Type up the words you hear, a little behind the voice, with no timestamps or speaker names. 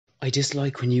I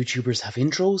dislike when YouTubers have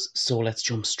intros, so let's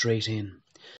jump straight in.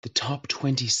 The top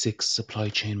 26 supply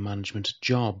chain management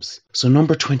jobs. So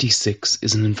number 26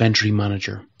 is an inventory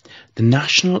manager. The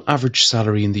national average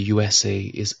salary in the USA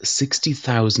is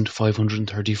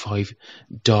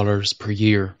 $60,535 per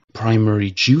year.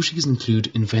 Primary duties include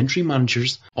inventory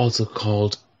managers, also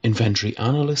called inventory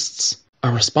analysts,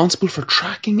 are responsible for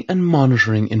tracking and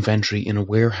monitoring inventory in a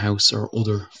warehouse or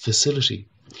other facility.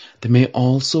 They may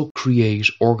also create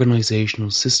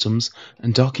organizational systems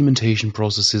and documentation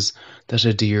processes that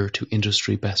adhere to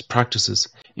industry best practices.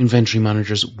 Inventory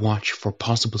managers watch for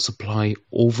possible supply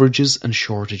overages and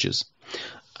shortages.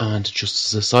 And just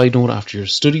as a side note, after your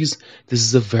studies, this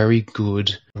is a very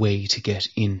good way to get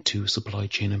into supply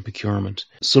chain and procurement.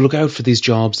 So look out for these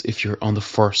jobs if you're on the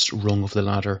first rung of the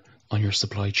ladder on your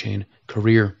supply chain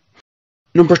career.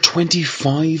 Number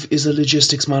 25 is a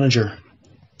logistics manager.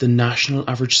 The national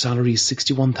average salary is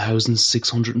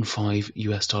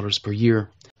 $61,605 per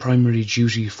year. Primary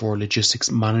duty for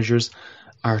logistics managers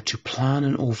are to plan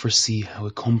and oversee how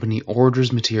a company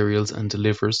orders materials and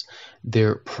delivers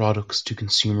their products to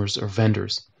consumers or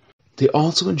vendors. They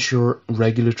also ensure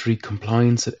regulatory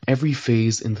compliance at every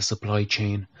phase in the supply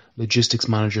chain. Logistics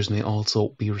managers may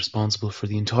also be responsible for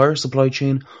the entire supply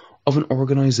chain of an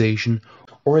organization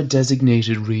or a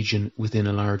designated region within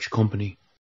a large company.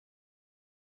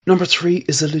 Number 3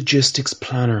 is a logistics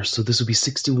planner. So this would be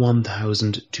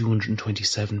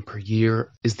 $61,227 per year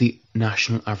is the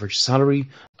national average salary,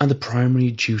 and the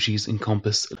primary duties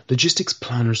encompass logistics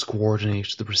planners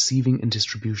coordinate the receiving and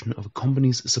distribution of a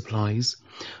company's supplies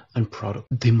and product.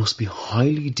 They must be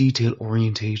highly detail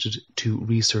orientated to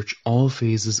research all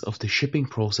phases of the shipping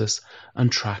process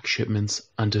and track shipments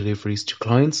and deliveries to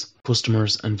clients,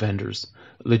 customers and vendors.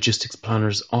 Logistics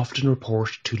planners often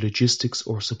report to logistics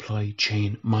or supply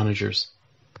chain managers.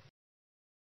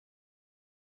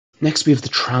 Next, we have the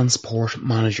transport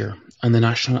manager, and the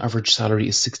national average salary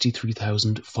is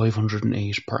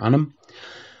 $63,508 per annum.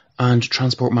 And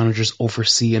transport managers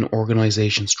oversee an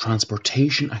organization's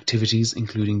transportation activities,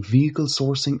 including vehicle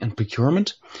sourcing and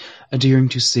procurement, adhering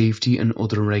to safety and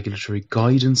other regulatory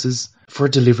guidances for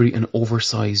delivery and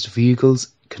oversized vehicles,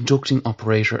 conducting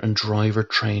operator and driver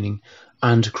training,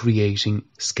 and creating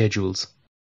schedules.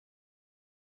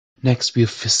 Next, we have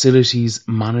facilities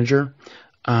manager,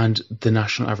 and the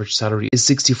national average salary is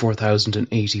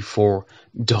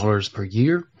 $64,084 per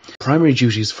year. Primary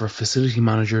duties for facility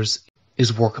managers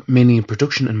is work mainly in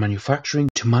production and manufacturing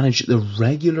to manage the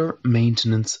regular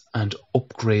maintenance and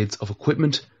upgrades of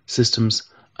equipment, systems,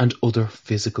 and other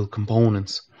physical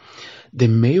components. They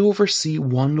may oversee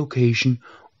one location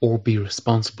or be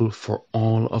responsible for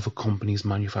all of a company's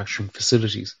manufacturing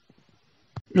facilities.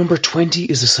 Number 20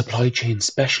 is a supply chain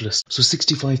specialist, so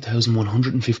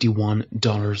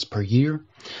 $65,151 per year.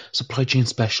 Supply chain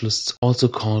specialists, also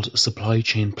called supply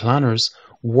chain planners,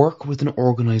 work with an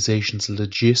organization's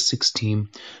logistics team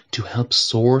to help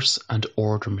source and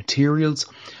order materials,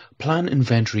 plan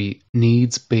inventory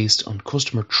needs based on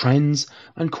customer trends,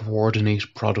 and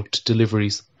coordinate product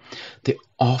deliveries. They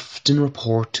often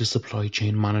report to supply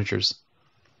chain managers.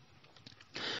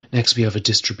 Next, we have a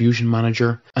distribution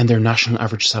manager, and their national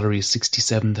average salary is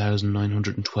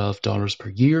 $67,912 per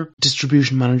year.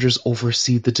 Distribution managers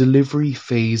oversee the delivery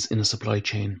phase in a supply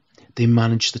chain. They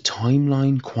manage the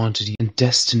timeline, quantity, and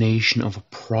destination of a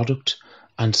product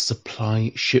and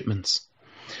supply shipments.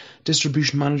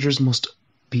 Distribution managers must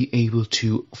be able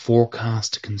to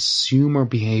forecast consumer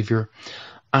behavior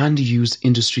and use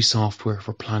industry software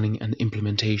for planning and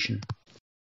implementation.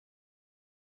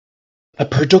 A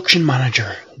production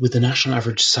manager with a national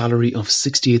average salary of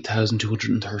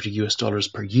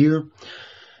 $68,230 per year.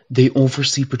 They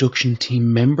oversee production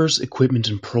team members, equipment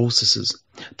and processes.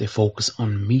 They focus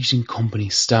on meeting company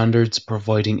standards,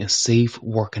 providing a safe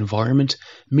work environment,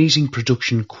 meeting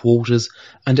production quotas,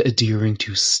 and adhering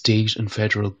to state and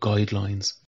federal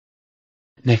guidelines.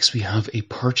 Next, we have a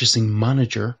purchasing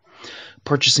manager.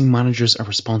 Purchasing managers are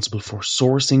responsible for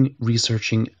sourcing,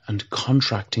 researching, and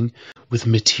contracting with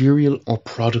material or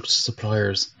product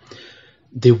suppliers.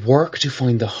 They work to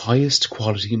find the highest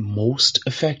quality, most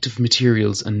effective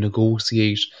materials and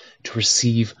negotiate to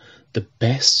receive the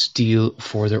best deal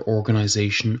for their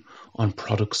organization on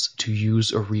products to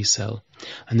use or resell.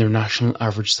 And their national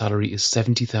average salary is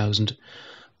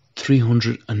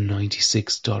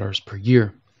 $70,396 per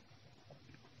year.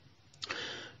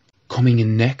 Coming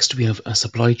in next, we have a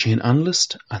supply chain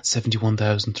analyst at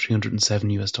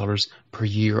 $71,307 per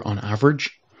year on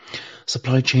average.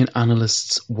 Supply chain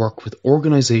analysts work with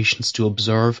organizations to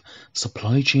observe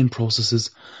supply chain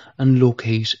processes and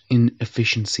locate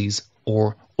inefficiencies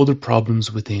or other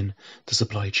problems within the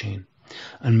supply chain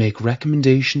and make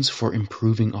recommendations for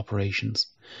improving operations.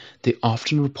 They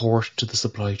often report to the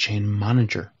supply chain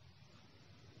manager.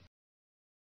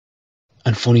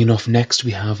 And funny enough, next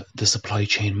we have the supply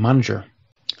chain manager.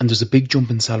 And there's a big jump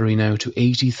in salary now to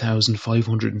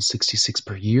 $80,566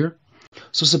 per year.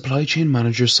 So supply chain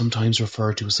managers, sometimes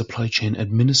referred to as supply chain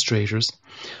administrators,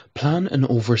 plan and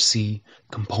oversee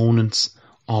components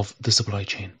of the supply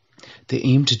chain. They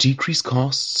aim to decrease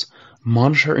costs,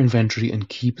 monitor inventory, and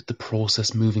keep the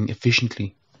process moving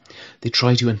efficiently. They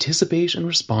try to anticipate and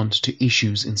respond to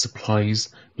issues in supplies,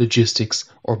 logistics,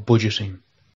 or budgeting.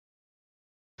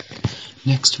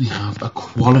 Next, we have a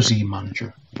quality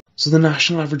manager. So the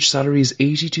national average salary is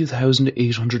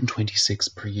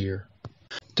 $82,826 per year.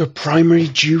 Their primary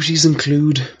duties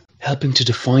include helping to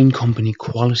define company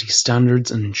quality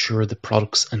standards and ensure the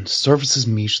products and services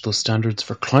meet those standards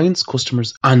for clients,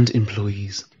 customers, and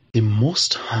employees. They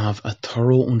must have a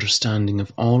thorough understanding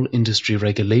of all industry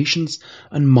regulations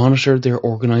and monitor their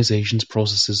organization's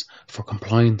processes for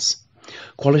compliance.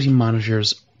 Quality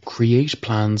managers create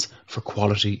plans for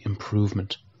quality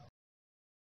improvement.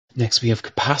 Next, we have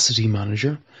capacity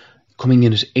manager, coming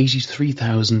in at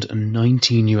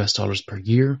 $83,019 per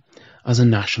year as a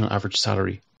national average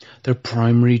salary. Their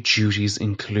primary duties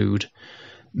include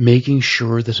making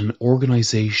sure that an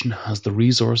organization has the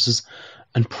resources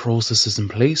and processes in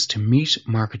place to meet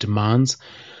market demands.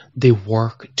 They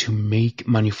work to make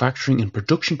manufacturing and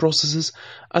production processes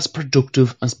as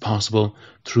productive as possible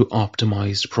through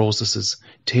optimized processes,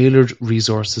 tailored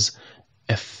resources,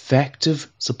 effective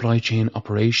supply chain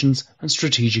operations, and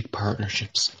strategic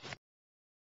partnerships.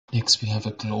 Next, we have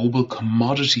a global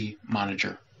commodity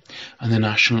manager, and the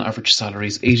national average salary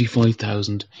is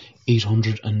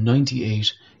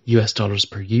 $85,898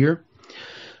 per year.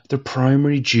 Their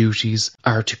primary duties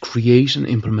are to create and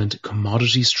implement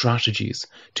commodity strategies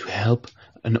to help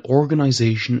an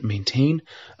organization maintain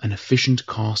an efficient,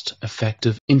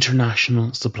 cost-effective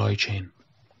international supply chain.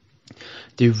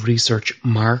 They research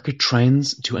market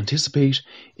trends to anticipate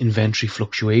inventory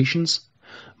fluctuations,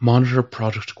 monitor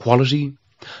product quality,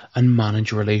 and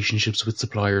manage relationships with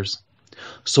suppliers.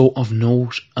 So of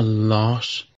note, a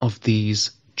lot of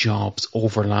these jobs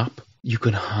overlap. You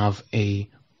can have a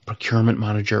procurement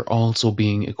manager also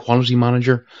being a quality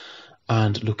manager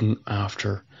and looking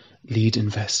after lead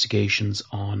investigations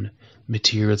on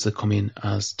materials that come in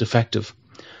as defective.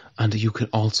 And you could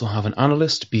also have an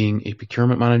analyst being a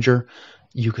procurement manager.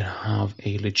 You can have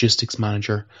a logistics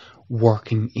manager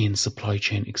working in supply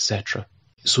chain, etc.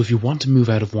 So if you want to move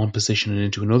out of one position and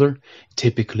into another,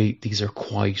 typically these are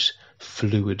quite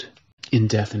fluid in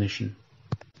definition.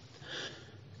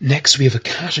 Next, we have a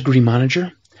category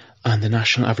manager, and the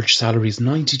national average salary is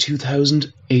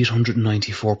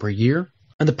 $92,894 per year.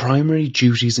 And the primary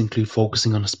duties include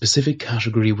focusing on a specific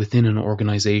category within an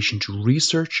organization to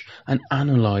research and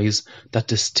analyze that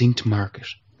distinct market,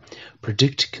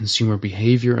 predict consumer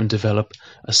behavior, and develop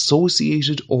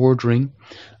associated ordering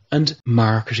and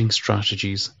marketing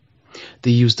strategies.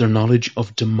 They use their knowledge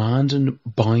of demand and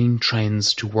buying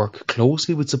trends to work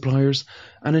closely with suppliers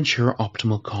and ensure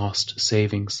optimal cost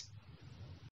savings.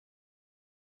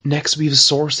 Next, we have a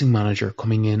sourcing manager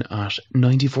coming in at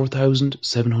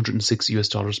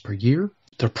 $94,706 per year.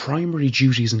 Their primary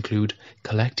duties include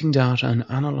collecting data and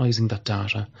analysing that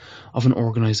data of an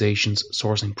organisation's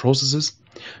sourcing processes.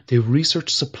 They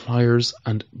research suppliers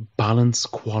and balance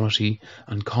quality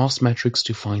and cost metrics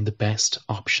to find the best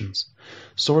options.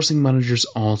 Sourcing managers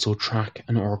also track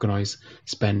and organise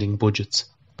spending budgets.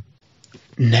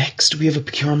 Next, we have a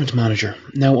procurement manager.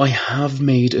 Now, I have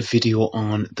made a video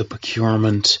on the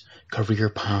procurement career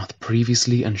path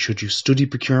previously, and should you study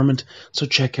procurement, so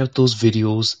check out those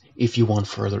videos if you want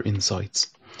further insights,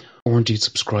 or indeed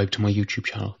subscribe to my YouTube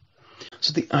channel.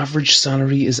 So the average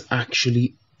salary is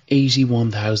actually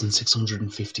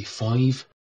 $81,655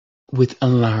 with a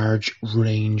large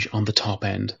range on the top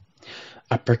end.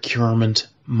 A procurement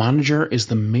manager is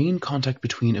the main contact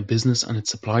between a business and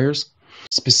its suppliers.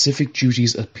 Specific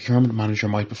duties a procurement manager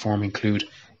might perform include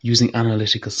using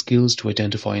analytical skills to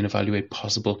identify and evaluate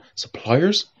possible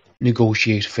suppliers,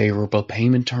 negotiate favourable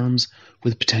payment terms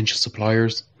with potential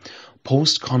suppliers,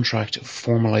 post-contract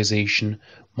formalisation,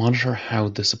 monitor how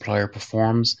the supplier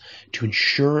performs to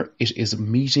ensure it is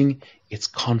meeting its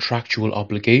contractual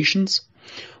obligations,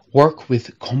 work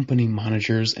with company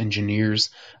managers, engineers,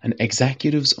 and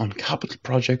executives on capital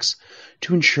projects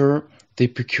to ensure they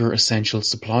procure essential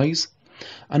supplies,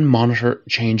 and monitor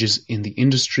changes in the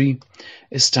industry,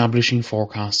 establishing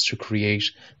forecasts to create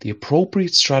the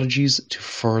appropriate strategies to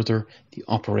further the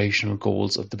operational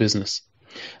goals of the business.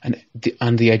 and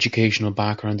the educational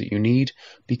background that you need.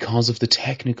 Because of the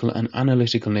technical and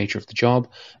analytical nature of the job,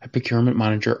 a procurement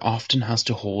manager often has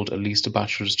to hold at least a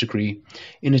bachelor's degree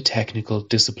in a technical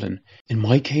discipline. In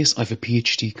my case, I have a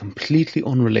PhD completely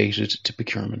unrelated to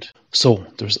procurement, so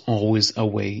there's always a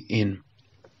way in.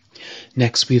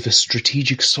 Next, we have a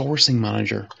strategic sourcing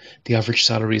manager. The average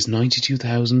salary is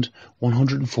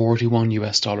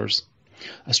 $92,141.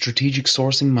 A strategic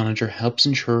sourcing manager helps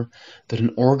ensure that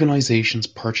an organization's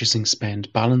purchasing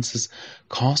spend balances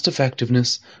cost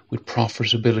effectiveness with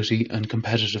profitability and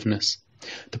competitiveness.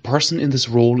 The person in this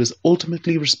role is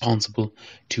ultimately responsible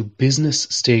to business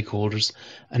stakeholders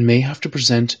and may have to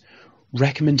present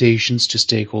recommendations to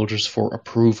stakeholders for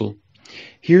approval.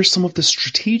 Here's some of the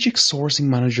strategic sourcing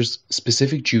manager's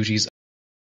specific duties: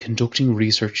 conducting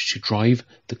research to drive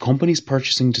the company's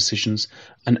purchasing decisions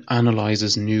and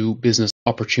analyzes new business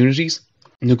opportunities,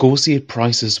 negotiate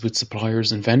prices with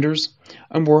suppliers and vendors,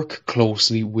 and work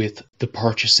closely with the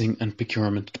purchasing and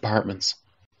procurement departments.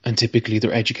 And typically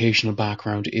their educational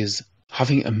background is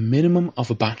having a minimum of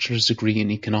a bachelor's degree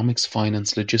in economics,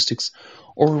 finance, logistics,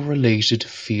 or a related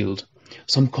field.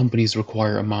 Some companies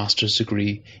require a master's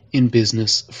degree in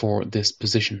business for this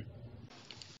position.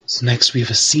 So next we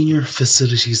have a senior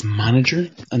facilities manager,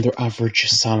 and their average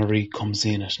salary comes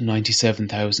in at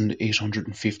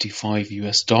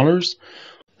 $97,855.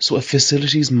 So a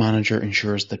facilities manager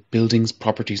ensures that buildings,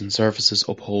 properties and services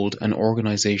uphold an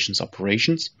organization's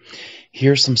operations.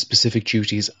 Here are some specific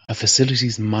duties a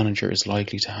facilities manager is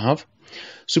likely to have: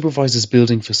 supervises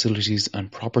building facilities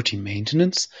and property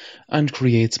maintenance, and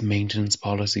creates maintenance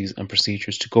policies and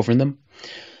procedures to govern them.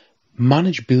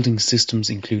 Manage building systems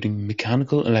including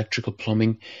mechanical, electrical,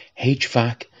 plumbing,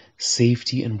 HVAC,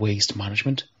 safety and waste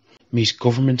management. Meet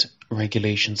government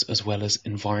regulations as well as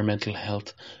environmental,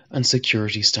 health and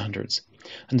security standards.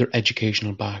 And their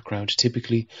educational background,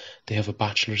 typically they have a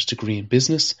bachelor's degree in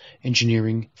business,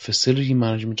 engineering, facility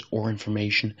management or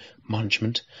information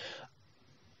management,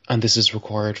 and this is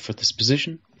required for this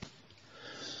position.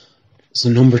 So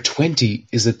number 20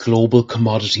 is a global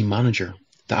commodity manager.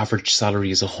 The average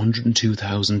salary is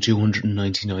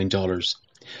 $102,299.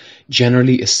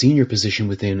 Generally a senior position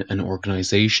within an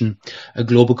organization, a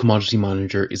global commodity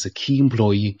manager is a key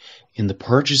employee in the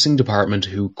purchasing department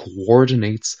who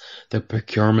coordinates the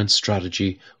procurement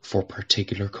strategy for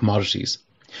particular commodities.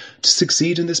 To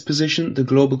succeed in this position, the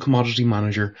global commodity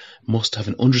manager must have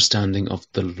an understanding of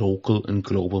the local and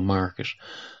global market,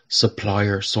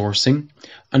 supplier sourcing,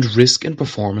 and risk and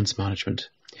performance management.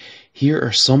 Here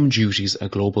are some duties a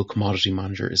global commodity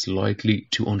manager is likely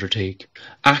to undertake: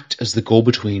 act as the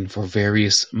go-between for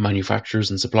various manufacturers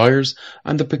and suppliers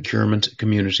and the procurement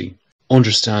community.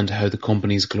 Understand how the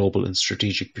company's global and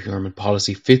strategic procurement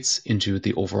policy fits into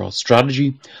the overall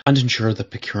strategy and ensure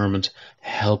that procurement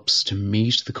helps to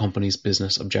meet the company's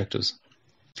business objectives.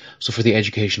 So for the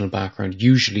educational background,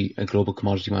 usually a global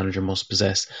commodity manager must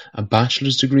possess a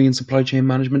bachelor's degree in supply chain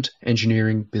management,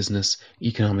 engineering, business,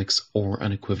 economics, or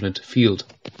an equivalent field.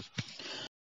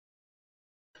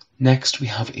 Next, we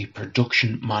have a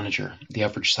production manager. The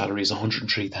average salary is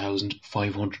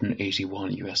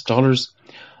 $103,581.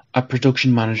 A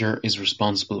production manager is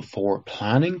responsible for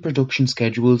planning production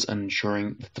schedules and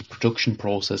ensuring that the production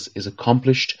process is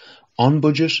accomplished on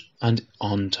budget and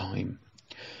on time.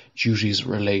 Duties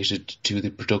related to the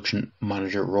production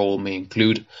manager role may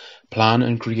include plan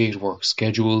and create work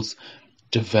schedules,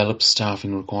 develop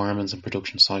staffing requirements and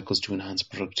production cycles to enhance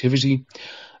productivity,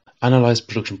 analyze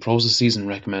production processes and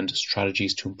recommend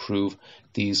strategies to improve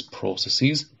these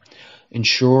processes,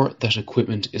 ensure that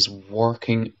equipment is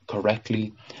working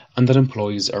correctly and that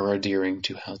employees are adhering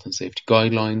to health and safety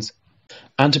guidelines,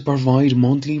 and to provide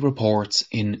monthly reports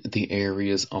in the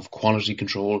areas of quality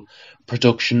control,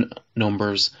 production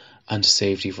numbers, and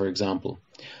safety, for example.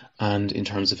 And in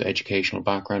terms of educational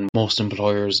background, most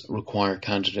employers require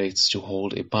candidates to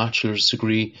hold a bachelor's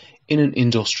degree in an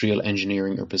industrial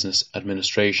engineering or business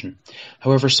administration.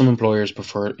 However, some employers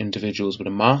prefer individuals with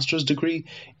a master's degree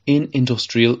in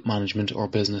industrial management or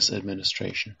business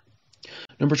administration.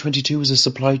 Number 22 is a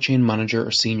supply chain manager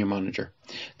or senior manager.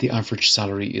 The average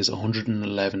salary is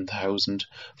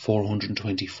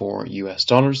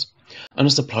 $111,424, and a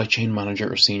supply chain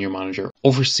manager or senior manager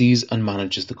oversees and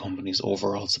manages the company's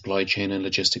overall supply chain and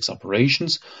logistics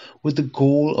operations with the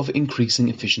goal of increasing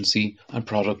efficiency and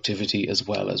productivity as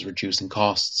well as reducing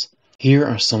costs. Here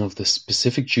are some of the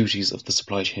specific duties of the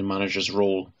supply chain manager's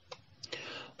role: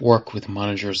 work with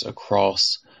managers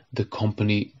across the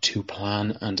company to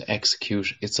plan and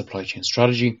execute its supply chain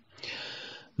strategy,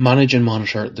 Manage and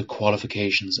monitor the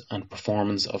qualifications and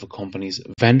performance of a company's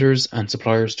vendors and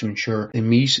suppliers to ensure they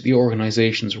meet the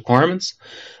organization's requirements,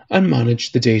 and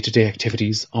manage the day-to-day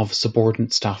activities of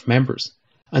subordinate staff members.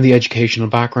 And the educational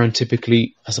background,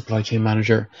 typically a supply chain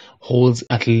manager holds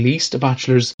at least a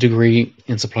bachelor's degree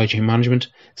in supply chain management,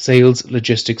 sales,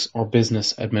 logistics, or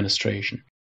business administration.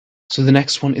 So the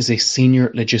next one is a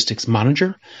senior logistics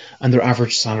manager, and their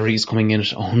average salary is coming in at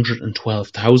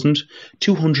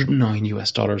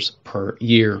 $112,209 per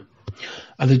year.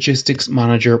 A logistics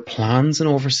manager plans and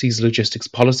oversees logistics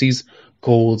policies,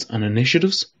 goals, and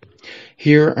initiatives.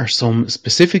 Here are some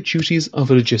specific duties of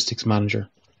a logistics manager.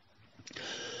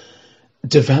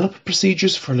 Develop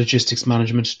procedures for logistics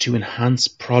management to enhance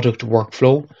product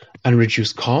workflow and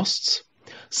reduce costs.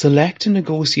 Select and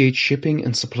negotiate shipping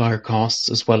and supplier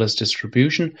costs as well as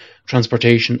distribution,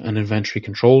 transportation and inventory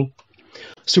control.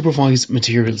 Supervise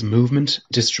materials movement,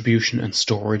 distribution and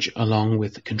storage along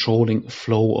with controlling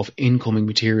flow of incoming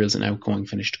materials and outgoing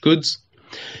finished goods.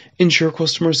 Ensure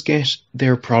customers get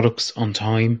their products on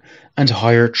time and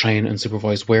hire, train and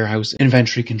supervise warehouse,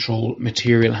 inventory control,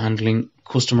 material handling,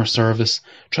 customer service,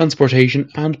 transportation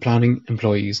and planning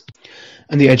employees.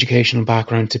 And the educational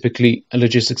background, typically a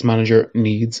logistics manager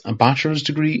needs a bachelor's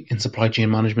degree in supply chain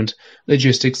management,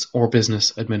 logistics or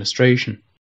business administration.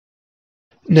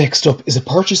 Next up is a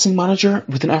purchasing manager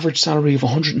with an average salary of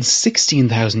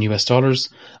 $116,000.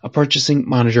 A purchasing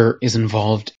manager is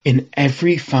involved in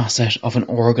every facet of an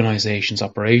organization's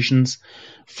operations,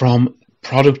 from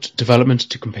product development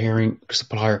to comparing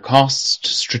supplier costs to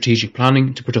strategic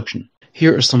planning to production.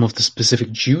 Here are some of the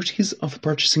specific duties of a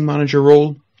purchasing manager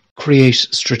role. Create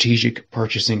strategic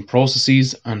purchasing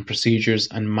processes and procedures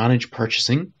and manage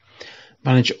purchasing.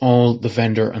 Manage all the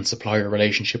vendor and supplier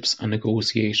relationships and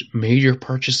negotiate major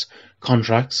purchase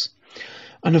contracts.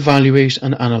 And evaluate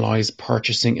and analyze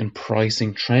purchasing and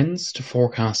pricing trends to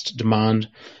forecast demand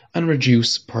and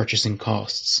reduce purchasing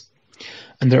costs.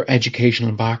 And their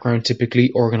educational background,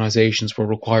 typically organizations will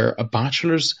require a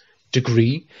bachelor's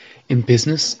degree in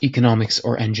business, economics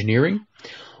or engineering,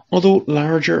 although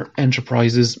larger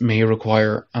enterprises may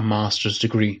require a master's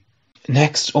degree.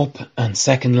 Next up and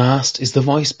second last is the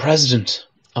Vice President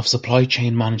of Supply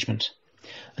Chain Management,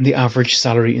 and the average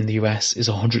salary in the US is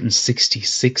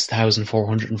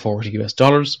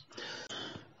 $166,440.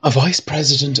 A Vice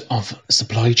President of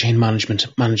Supply Chain Management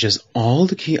manages all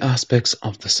the key aspects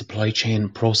of the supply chain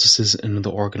processes in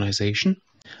the organization.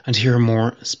 And here are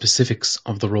more specifics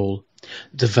of the role.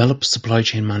 Develop supply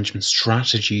chain management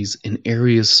strategies in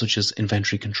areas such as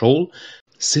inventory control,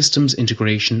 systems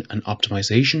integration and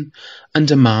optimization, and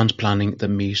demand planning that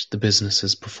meet the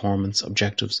business's performance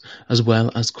objectives as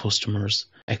well as customers'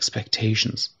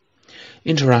 expectations.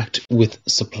 Interact with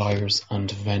suppliers and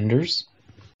vendors.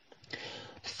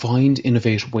 Find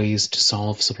innovative ways to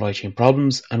solve supply chain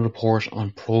problems and report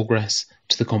on progress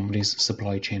to the company's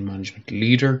supply chain management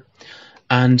leader.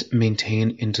 And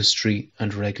maintain industry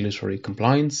and regulatory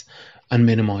compliance and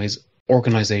minimize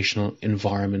organizational,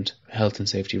 environment, health and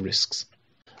safety risks.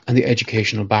 And the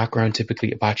educational background,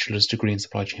 typically a bachelor's degree in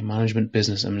supply chain management,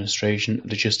 business administration,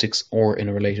 logistics, or in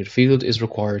a related field is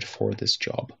required for this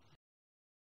job.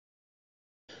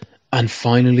 And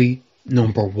finally,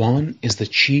 number 1 is the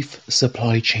Chief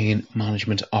Supply Chain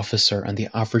Management Officer, and the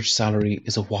average salary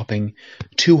is a whopping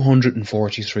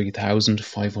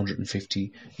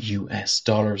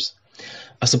 $243,550.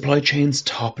 A supply chain's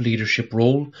top leadership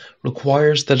role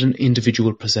requires that an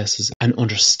individual possesses an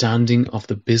understanding of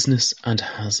the business and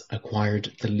has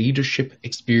acquired the leadership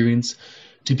experience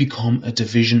to become a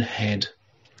division head.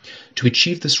 To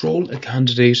achieve this role, a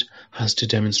candidate has to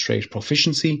demonstrate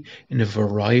proficiency in a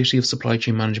variety of supply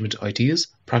chain management ideas,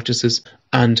 practices,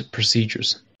 and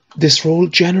procedures. This role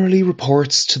generally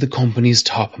reports to the company's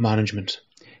top management.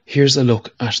 Here's a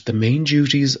look at the main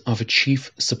duties of a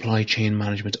Chief Supply Chain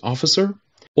Management Officer.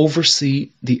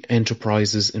 Oversee the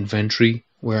enterprise's inventory,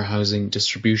 warehousing,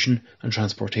 distribution, and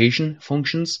transportation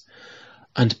functions,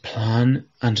 and plan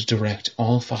and direct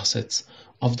all facets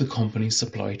of the company's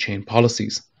supply chain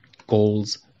policies,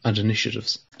 goals, and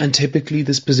initiatives. And typically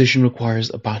this position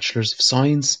requires a Bachelor's of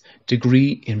Science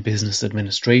degree in Business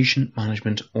Administration,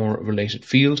 Management, or a related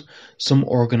field. Some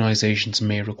organizations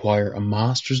may require a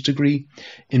Master's degree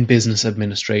in Business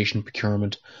Administration,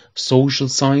 Procurement, Social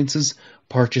Sciences,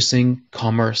 Purchasing,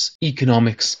 Commerce,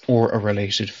 Economics, or a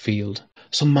related field.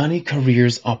 So many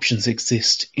careers options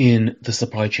exist in the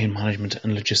supply chain management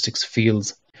and logistics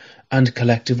fields and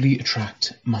collectively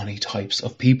attract many types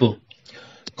of people.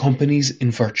 Companies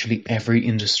in virtually every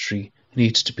industry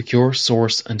need to procure,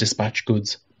 source and dispatch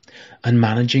goods. and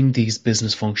managing these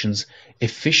business functions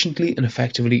efficiently and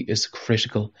effectively is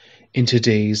critical in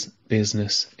today's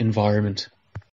business environment.